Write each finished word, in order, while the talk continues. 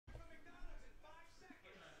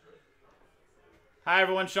Hi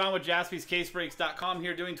everyone, Sean with JaspysCaseBreaks.com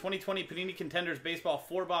here doing 2020 Panini Contenders Baseball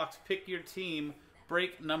 4-box Pick Your Team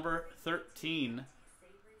break number 13,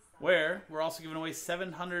 where we're also giving away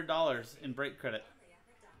 $700 in break credit.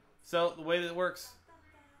 So the way that it works,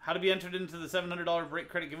 how to be entered into the $700 break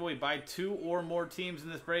credit giveaway: buy 2 or more teams in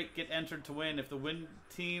this break, get entered to win. If the win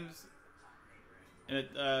teams, and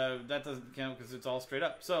that doesn't count because it's all straight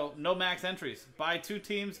up. So no max entries. Buy 2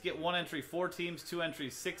 teams, get 1 entry. 4 teams, 2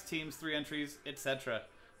 entries. 6 teams, 3 entries, etc.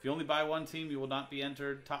 If you only buy 1 team, you will not be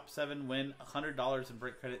entered. Top 7 win $100 in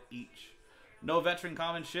break credit each. No veteran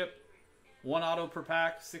common ship. 1 auto per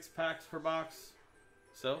pack. 6 packs per box.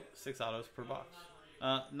 So 6 autos per box.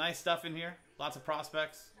 Nice stuff in here. Lots of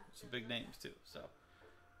prospects. Some big names too. So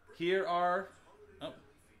here are. Oh,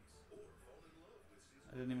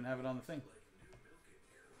 I didn't even have it on the thing.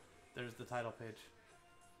 There's the title page.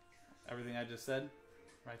 Everything I just said,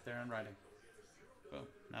 right there in writing. Boom.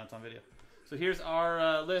 Now it's on video. So here's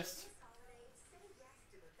our list.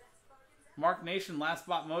 Mark Nation, Last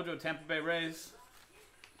Spot Mojo, Tampa Bay Rays.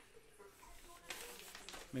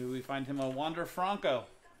 Maybe we find him a Wander Franco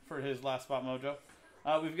for his Last Spot Mojo.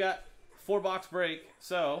 We've got 4-box break,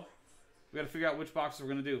 so we got to figure out which boxes we're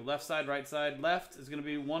going to do. Left side, right side. Left is going to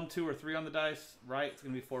be 1, 2, or 3 on the dice. Right is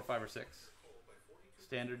going to be 4, 5, or 6.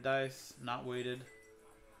 Standard dice, not weighted.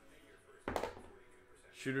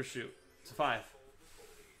 Shoot or shoot. It's a 5.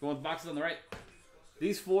 Going with boxes on the right.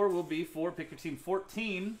 These 4 will be for Pick Your Team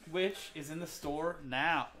 14, which is in the store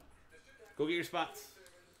now. Go get your spots.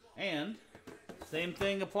 And same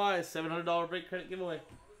thing applies. $700 break credit giveaway.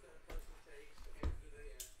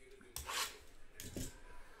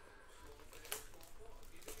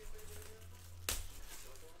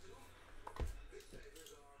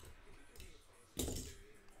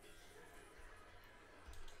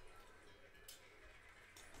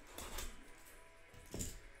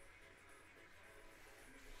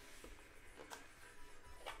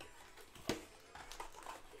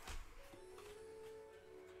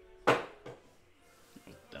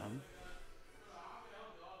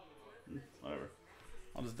 Whatever.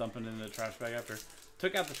 I'll just dump it into the trash bag after.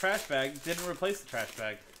 Took out the trash bag, didn't replace the trash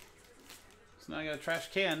bag. So now I got a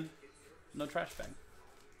trash can, no trash bag.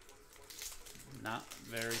 Not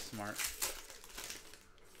very smart.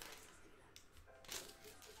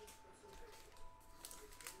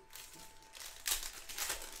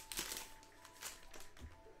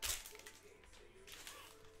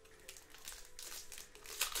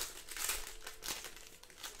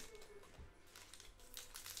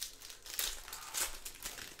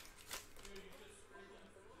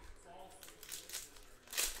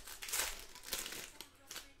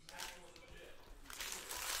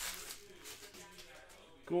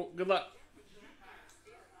 Cool. Good luck.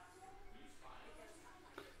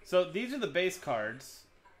 So these are the base cards.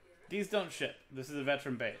 These don't ship. This is a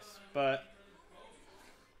veteran base. But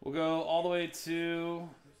we'll go all the way to...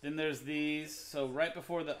 Then there's these. So right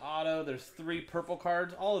before the auto, there's 3 purple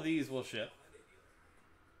cards. All of these will ship.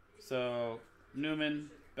 So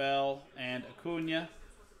Newman, Bell, and Acuna.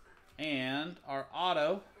 And our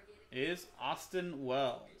auto is Austin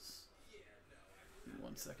Wells.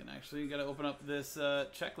 1 second, actually. Got to open up this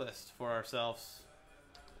checklist for ourselves.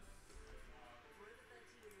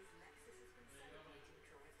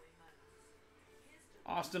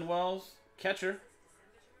 Austin Wells, catcher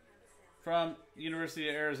from University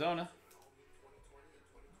of Arizona.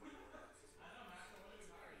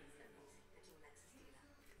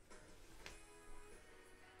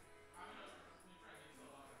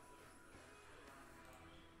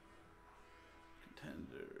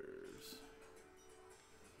 Contenders.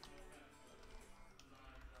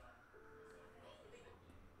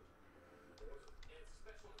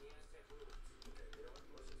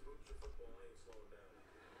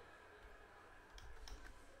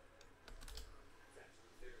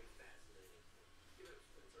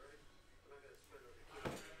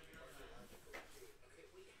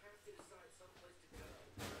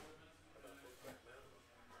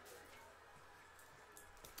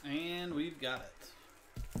 And we've got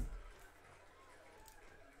it.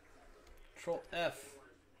 Control F.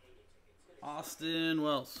 Austin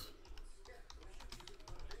Wells.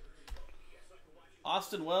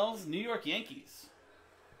 Austin Wells, New York Yankees.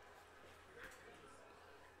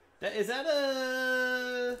 Is that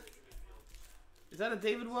a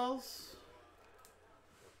David Wells?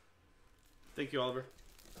 Thank you, Oliver.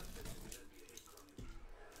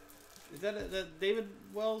 Is that a David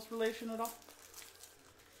Wells relation at all?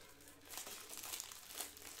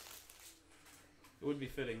 It would be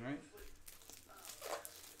fitting, right?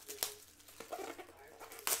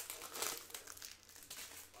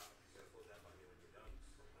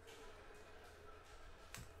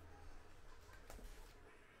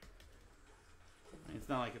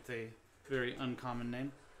 not like it's a very uncommon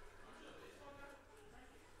name.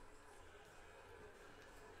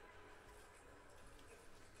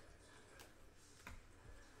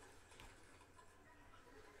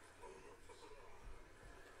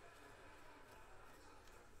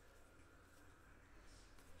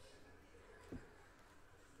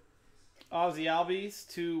 Ozzy Albies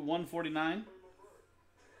to 149.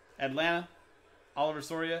 Atlanta. Oliver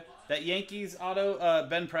Soria. That Yankees auto,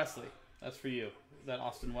 Ben Presley. That's for you. That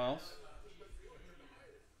Austin Wells.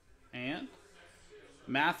 And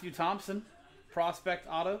Matthew Thompson. Prospect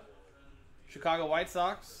auto. Chicago White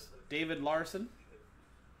Sox. David Larson.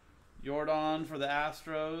 Jordan for the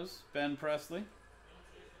Astros. Ben Presley.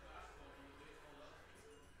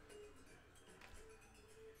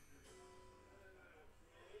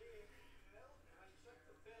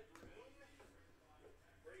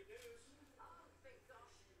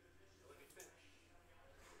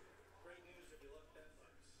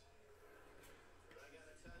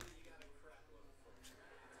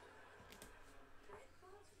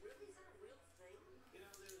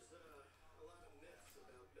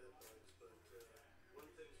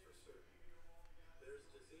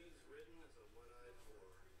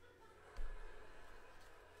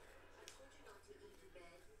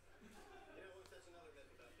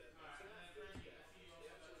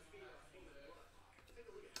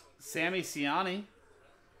 Sammy Ciani,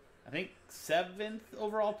 I think 7th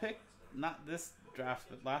overall pick. Not this draft,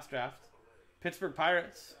 but last draft. Pittsburgh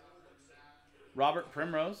Pirates. Robert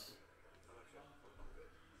Primrose.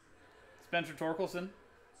 Spencer Torkelson.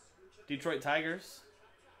 Detroit Tigers.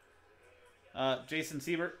 Jason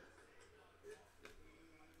Siebert.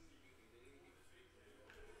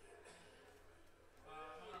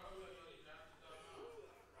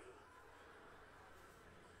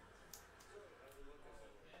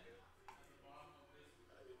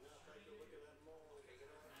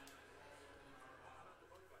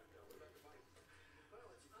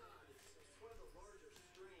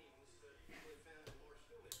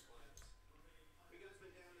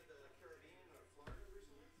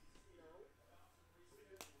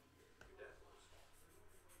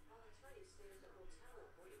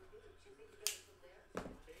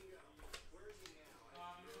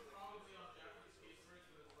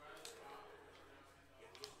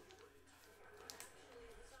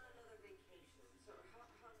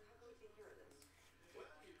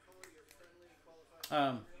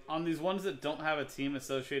 On these ones that don't have a team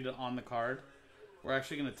associated on the card, we're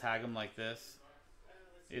actually going to tag them like this.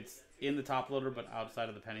 It's in the top loader, but outside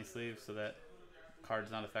of the penny sleeve, so that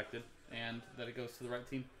card's not affected, and that it goes to the right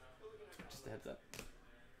team. Just a heads up.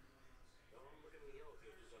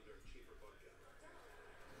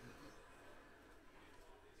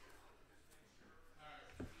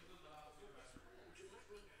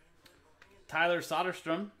 Tyler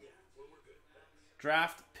Soderstrom.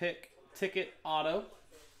 Draft pick ticket auto.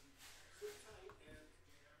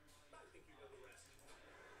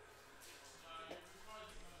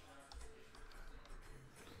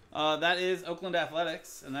 That is Oakland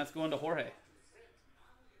Athletics, and that's going to Jorge.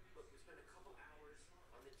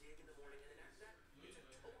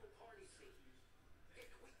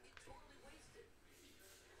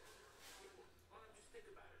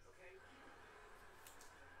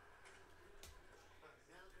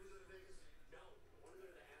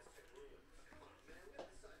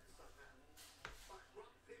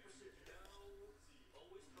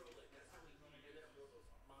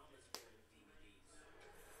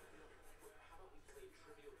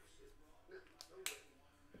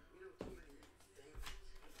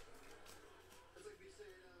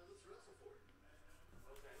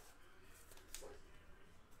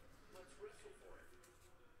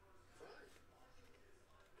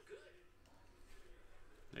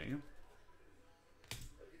 There you go.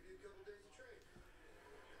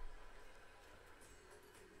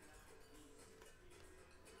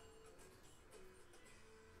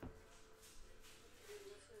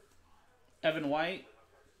 Evan White,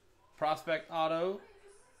 prospect auto,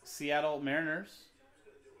 Seattle Mariners.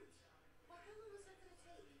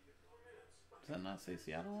 Does that not say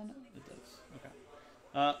Seattle on it? It does.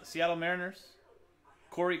 Okay. Seattle Mariners,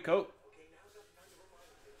 Corey Cope.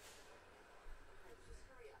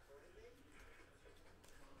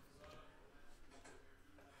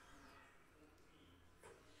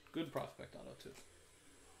 Good prospect auto, too.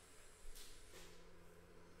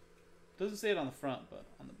 Doesn't say it on the front, but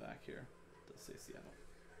on the back here, it does say Seattle.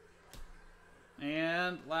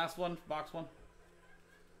 And last one, box one.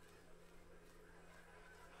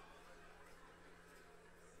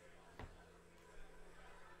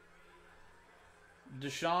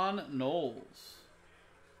 Deshaun Knowles,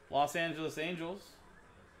 Los Angeles Angels.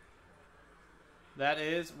 That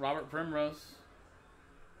is Robert Primrose.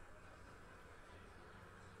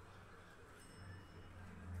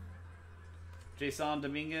 Jason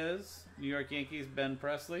Dominguez, New York Yankees, Ben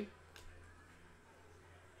Presley.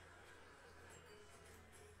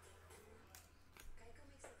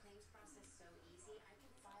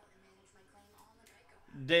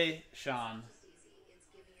 Deshaun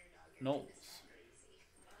Knowles.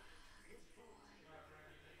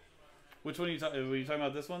 Which one are you talking? Were you talking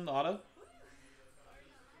about this one, the auto?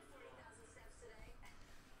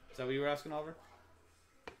 Is that what you were asking, Oliver?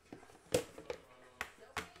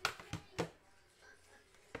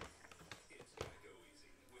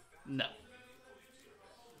 No.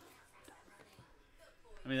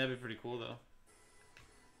 I mean, that'd be pretty cool, though.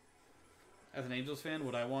 As an Angels fan,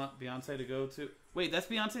 would I want Beyonce to go to... Wait, that's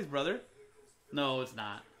Beyonce's brother? No, it's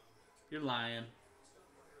not. You're lying.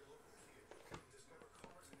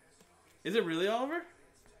 Is it really, Oliver?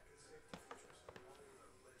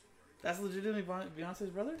 That's legitimately Beyonce's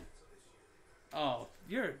brother? Oh,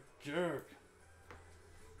 you're a jerk.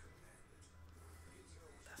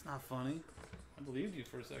 That's not funny. I believed you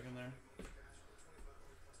for a second there.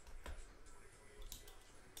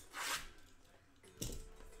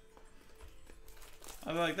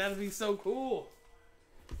 I was like, that'd be so cool.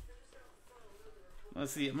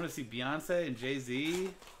 Let's see. I'm gonna see Beyonce and Jay-Z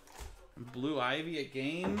and Blue Ivy at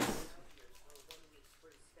games.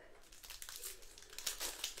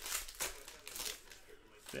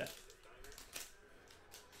 Yeah.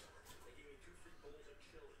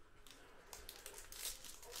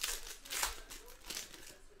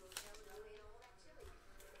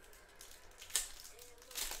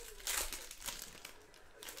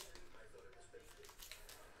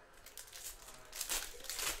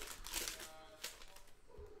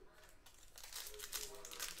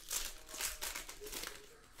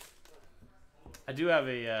 I do have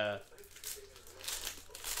a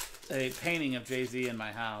painting of Jay-Z in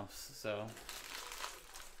my house, so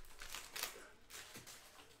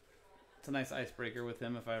it's a nice icebreaker with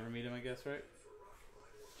him if I ever meet him, I guess, right?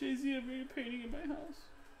 Jay-Z, I made a painting in my house.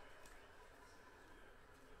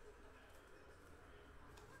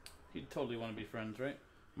 He'd totally want to be friends, right?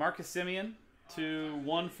 Marcus Simeon to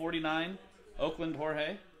 149, Oakland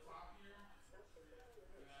Jorge.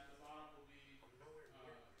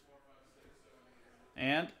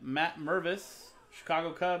 And Matt Mervis,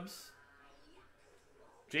 Chicago Cubs.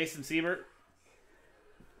 Jason Siebert.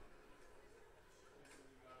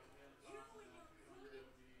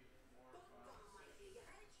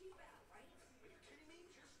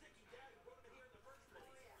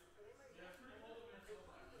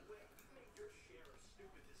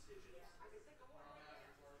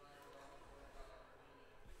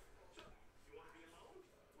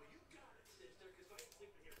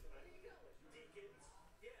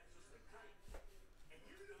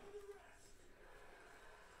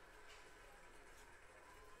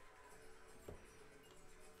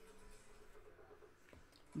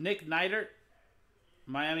 Nick Neidert,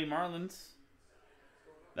 Miami Marlins.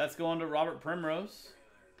 That's going to Robert Primrose.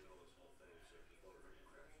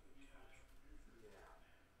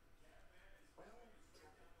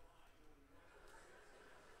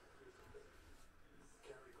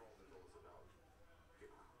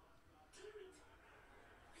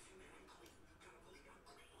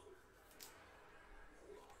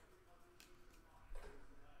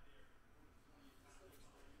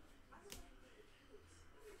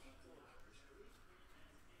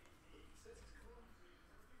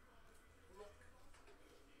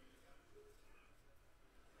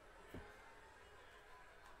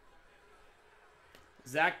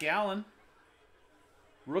 Zach Gallen,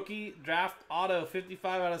 rookie draft auto,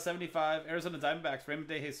 55 out of 75. Arizona Diamondbacks, Raymond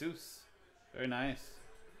De Jesus. Very nice.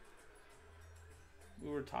 We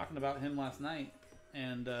were talking about him last night,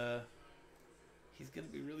 and he's going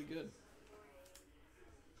to be really good.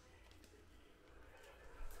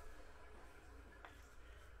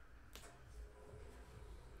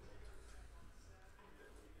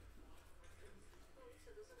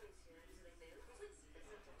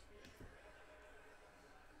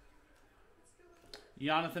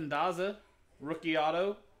 Jonathan Daza, rookie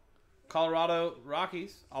auto, Colorado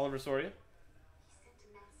Rockies, Oliver Soria.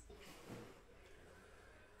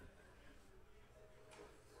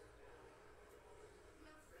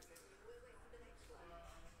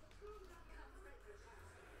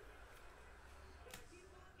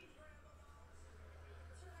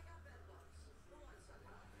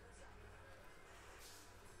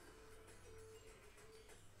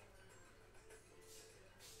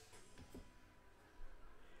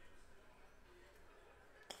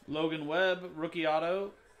 Logan Webb, rookie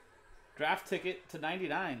auto, draft ticket to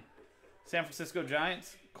 99. San Francisco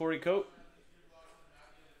Giants, Corey Cope.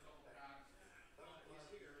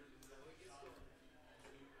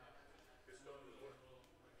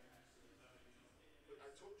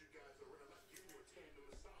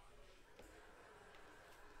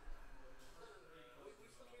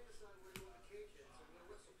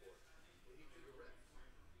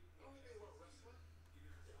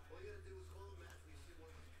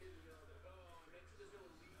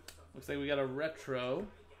 Looks like we got a retro,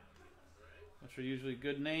 which are usually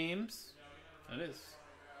good names. It is.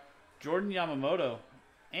 Jordan Yamamoto.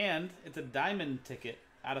 And it's a diamond ticket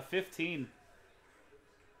out of 15.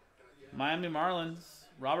 Miami Marlins,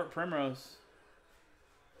 Robert Primrose.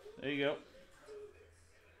 There you go.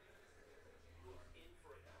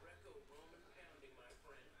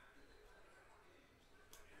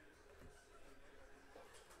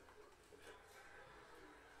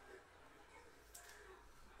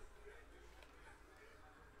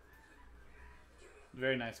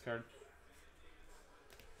 Very nice card.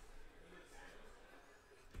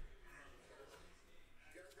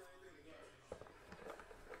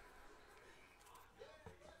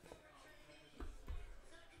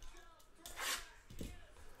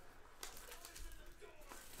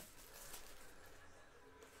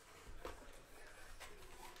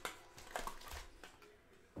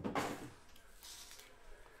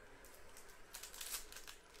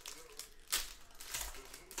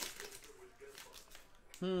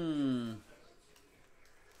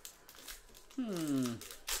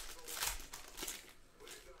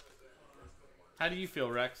 How do you feel,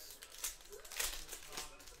 Rex?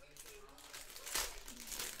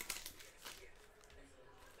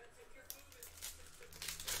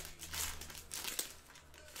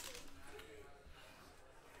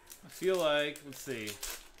 I feel like, let's see.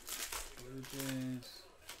 Blue Jays.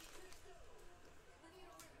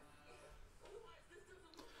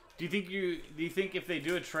 Do you think if they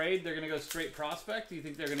do a trade, they're gonna go straight prospect? Do you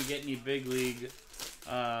think they're gonna get any big league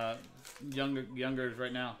youngers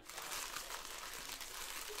right now?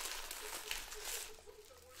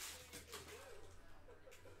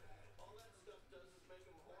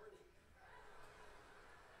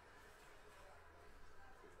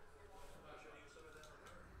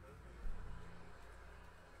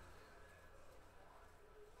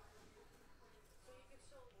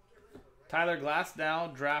 Tyler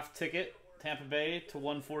Glasnow, draft ticket, Tampa Bay to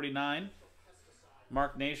 149.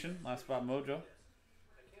 Mark Nation, last spot mojo.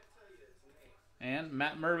 And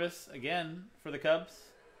Matt Mervis, again, for the Cubs.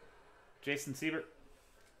 Jason Siebert.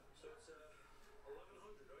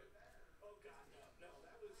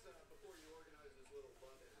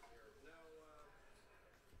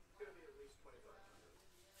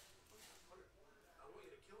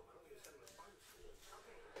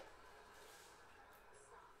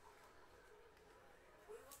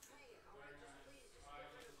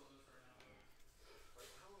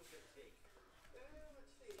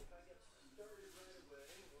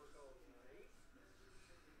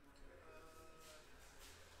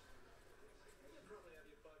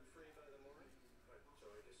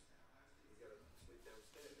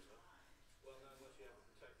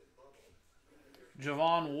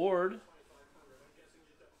 Javon Ward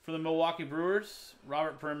for the Milwaukee Brewers,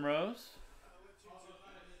 Robert Primrose.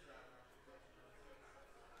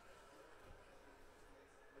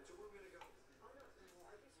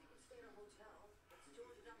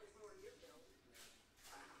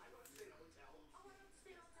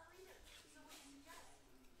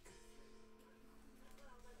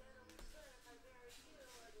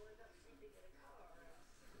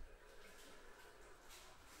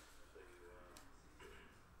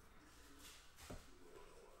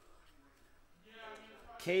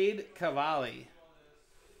 Cade Cavalli,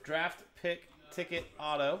 draft pick ticket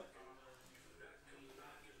auto.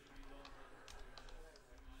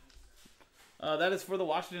 That is for the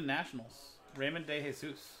Washington Nationals, Raymond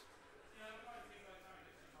DeJesus.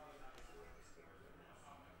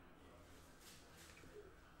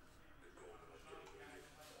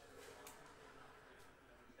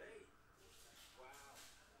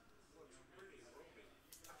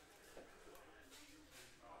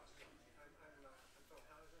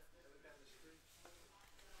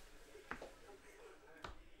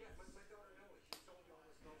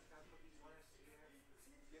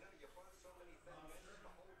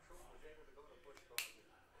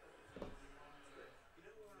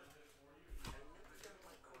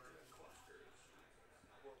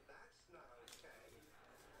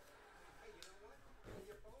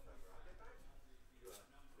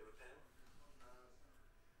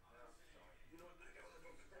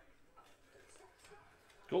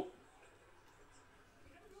 Cool.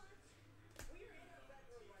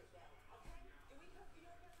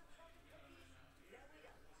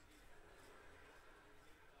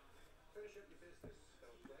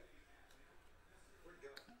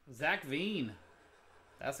 Zach Veen.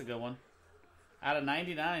 That's a good one. Out of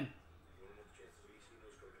 99.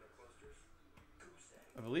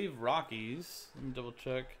 I believe Rockies. Let me double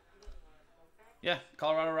check. Yeah,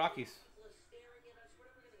 Colorado Rockies.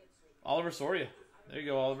 Oliver Soria. There you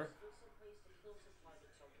go, Oliver.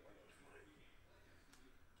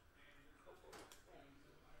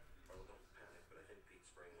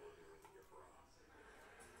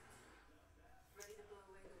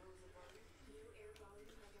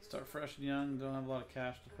 Start fresh and young. Don't have a lot of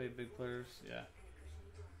cash to pay big players. Yeah.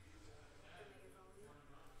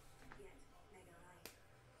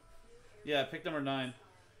 Yeah, pick number 9.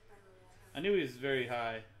 I knew he was very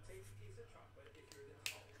high.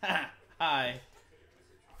 High.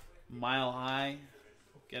 Mile high.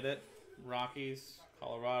 Get it? Rockies,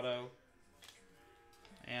 Colorado.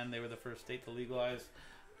 And they were the first state to legalize.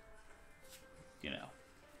 You know.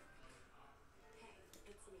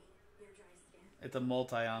 It's a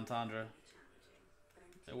multi-entendre.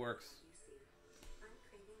 It works.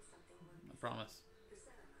 I promise.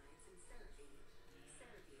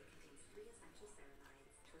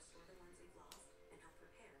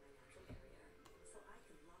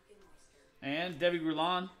 And Debbie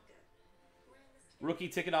Grulon. Rookie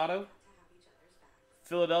ticket auto.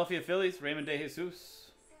 Philadelphia Phillies, Raymond DeJesus.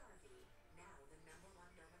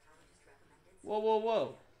 Whoa, whoa,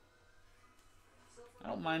 whoa. I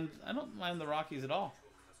don't mind the Rockies at all.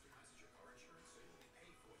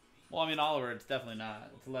 Well, I mean, Oliver, it's definitely not.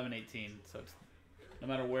 It's 11/18, so it's no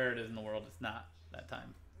matter where it is in the world, it's not that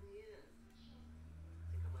time.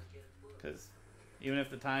 Because even if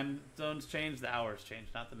the time zones change, the hours change,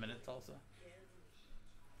 not the minutes also.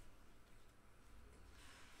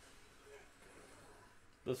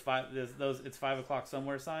 Those it's 5 o'clock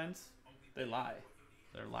somewhere signs, they lie.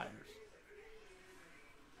 They're liars.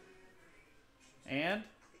 And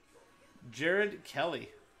Jared Kelly.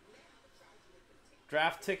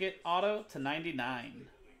 Draft ticket auto to 99.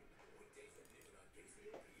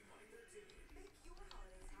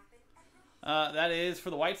 That is for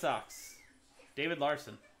the White Sox. David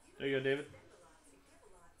Larson. There you go, David.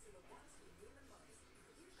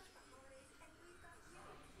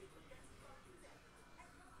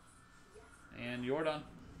 And Jordan.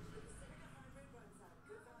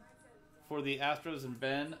 For the Astros and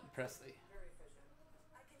Ben Presley.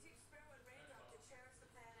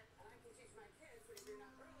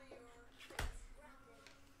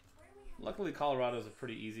 Luckily, Colorado's a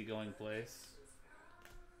pretty easygoing place.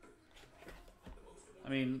 I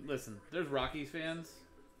mean, listen, there's Rockies fans.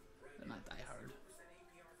 They're not diehard.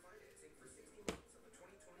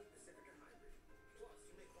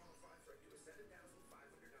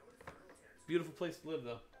 Beautiful place to live,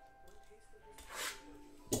 though.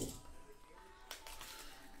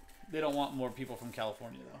 They don't want more people from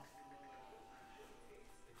California,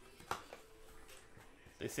 though.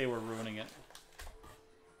 They say we're ruining it.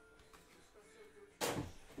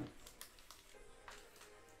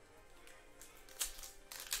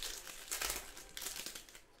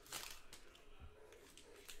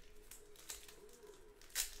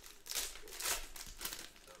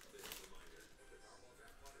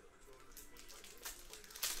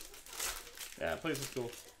 Yeah, the place is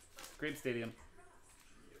cool. Great stadium.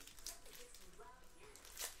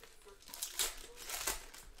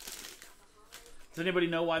 Does anybody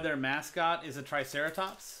know why their mascot is a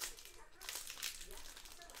Triceratops?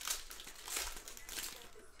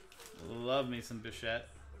 Love me some Bichette.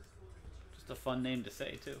 Just a fun name to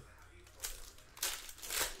say, too.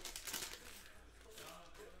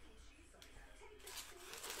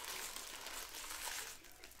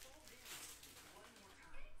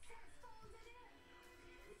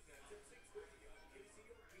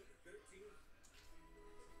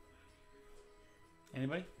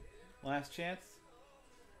 Anybody? Last chance?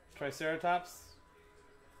 Triceratops.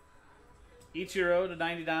 Ichiro to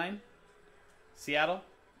 99. Seattle.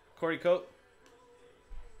 Corey Coate.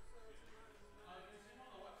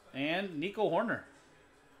 And Nico Horner.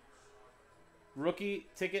 Rookie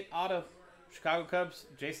ticket auto. Chicago Cubs.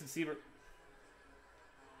 Jason Siebert.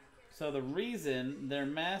 So the reason their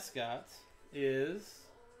mascot is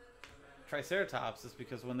Triceratops is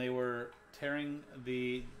because when they were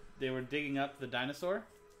they were digging up the dinosaur.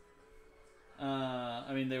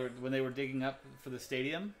 When they were digging up for the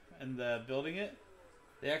stadium and building it,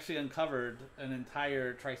 they actually uncovered an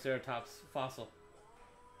entire Triceratops fossil,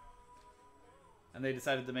 and they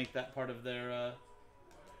decided to make that part of their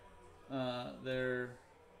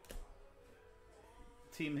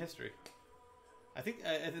team history. I think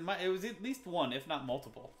it was at least one, if not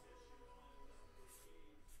multiple.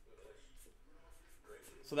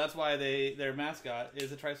 So that's why their mascot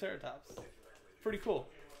is a Triceratops. Pretty cool.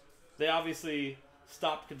 They obviously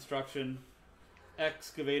stopped construction,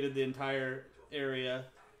 excavated the entire area,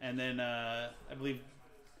 and then I believe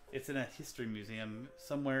it's in a history museum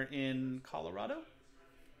somewhere in Colorado.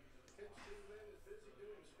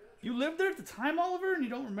 You lived there at the time, Oliver, and you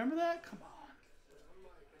don't remember that? Come on.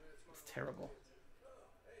 It's terrible.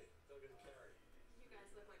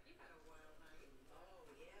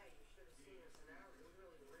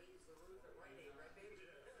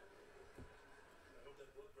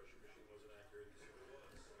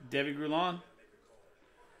 Debbie Grulon.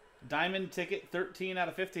 Diamond ticket, 13 out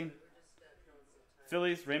of 15.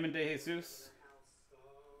 Phillies, Raymond De Jesus.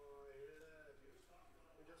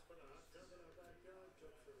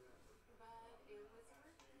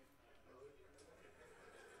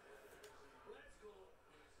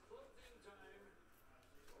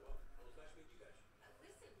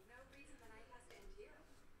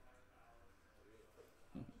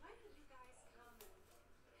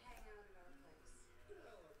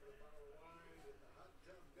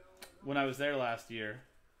 When I was there last year,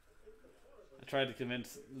 I tried to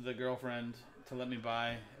convince the girlfriend to let me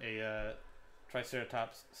buy a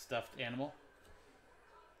Triceratops stuffed animal.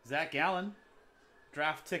 Zach Gallen,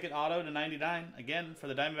 draft ticket auto to 99, again for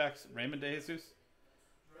the Diamondbacks, Raymond De Jesus.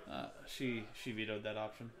 She vetoed that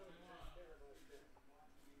option.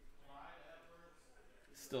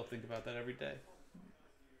 Still think about that every day.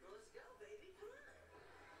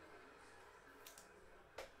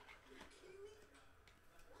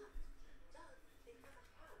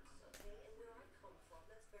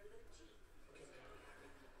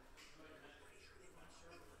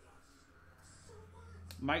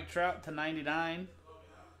 Mike Trout to 99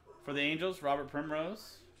 for the Angels, Robert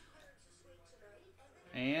Primrose.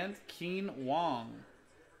 And Keen Wong.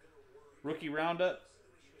 Rookie roundup,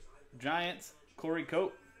 Giants, Corey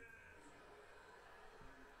Cope.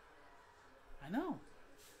 I know.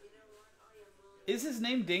 Is his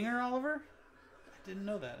name Dinger, Oliver? I didn't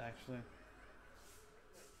know that, actually.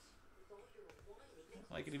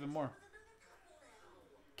 I like it even more.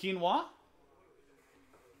 Quinoa?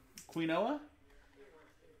 Quinoa?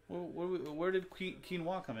 Where did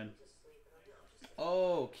quinoa come in?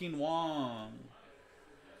 Oh, quinoa.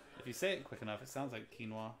 If you say it quick enough, it sounds like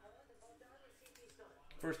quinoa.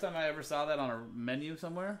 First time I ever saw that on a menu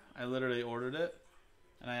somewhere, I literally ordered it,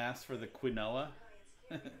 and I asked for the quinoa.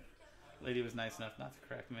 Lady was nice enough not to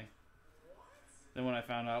correct me. Then when I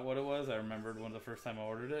found out what it was, I remembered one of the first time I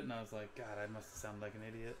ordered it, and I was like, God, I must have sounded like an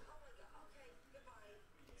idiot.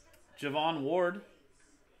 Javon Ward.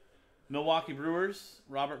 Milwaukee Brewers,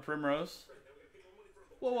 Robert Primrose.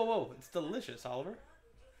 Whoa, whoa, whoa. It's delicious, Oliver.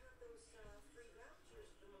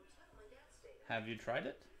 Have you tried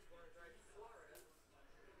it?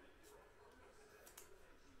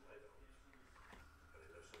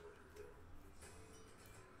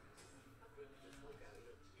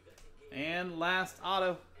 And last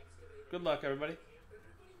auto. Good luck, everybody.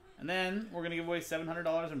 And then we're going to give away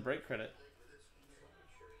 $700 in break credit.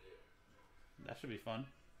 That should be fun.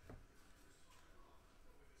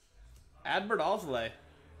 Adbert Alzolay.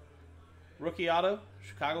 Rookie auto,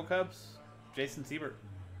 Chicago Cubs, Jason Siebert.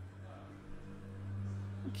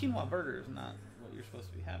 Quinoa burger is not what you're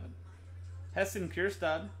supposed to be having. Heston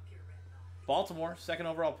Kjerstad. Baltimore, second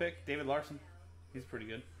overall pick, David Larson. He's pretty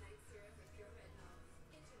good.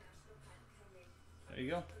 There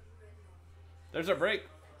you go. There's our break.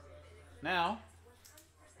 Now,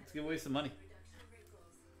 let's give away some money.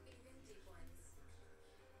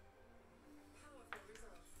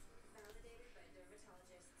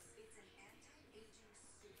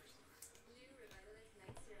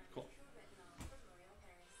 Cool.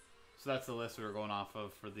 So that's the list we were going off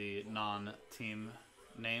of for the non-team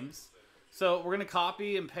names. So we're going to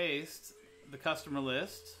copy and paste the customer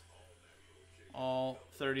list. All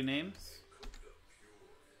 30 names.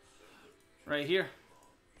 Right here.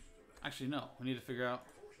 Actually, no. We need to figure out.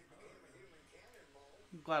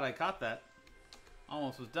 I'm glad I caught that.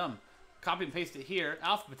 Almost was dumb. Copy and paste it here.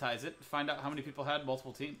 Alphabetize it. Find out how many people had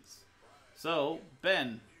multiple teams. So,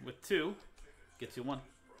 Ben with 2 gets you 1.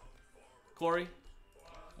 Corey,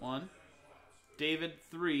 1. David,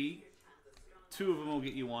 3. 2 of them will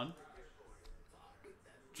get you 1.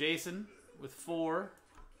 Jason with 4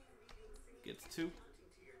 gets 2.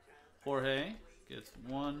 Jorge gets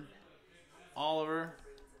 1. Oliver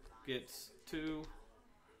gets 2.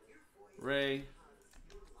 Ray,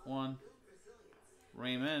 1.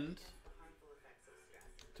 Raymond,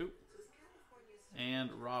 2.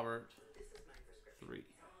 And Robert, 3.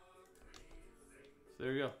 So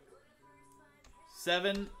there you go.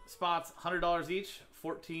 7 spots, $100 each.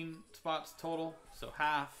 14 spots total. So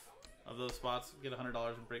half of those spots get $100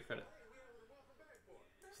 in break credit.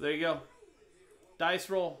 So there you go. Dice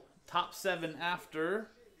roll. Top 7 after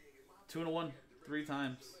 2 and a 1. 3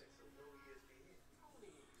 times.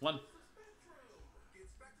 1.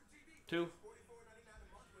 2.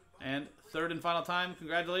 And third and final time.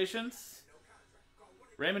 Congratulations.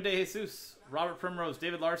 Raymond De Jesus, Robert Primrose,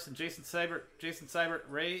 David Larson, Jason Seibert,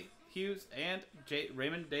 Ray Hughes, and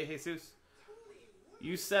Raymond De Jesus.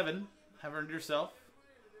 You 7 have earned yourself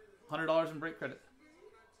 $100 in break credit.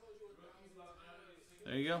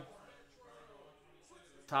 There you go.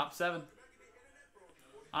 Top 7.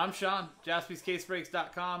 I'm Sean,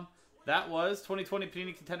 JaspysCaseBreaks.com. That was 2020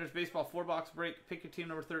 Panini Contenders Baseball 4-box break. Pick your team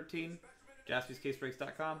number 13.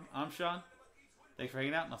 JaspysCaseBreaks.com. I'm Sean. Thanks for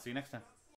hanging out, and I'll see you next time.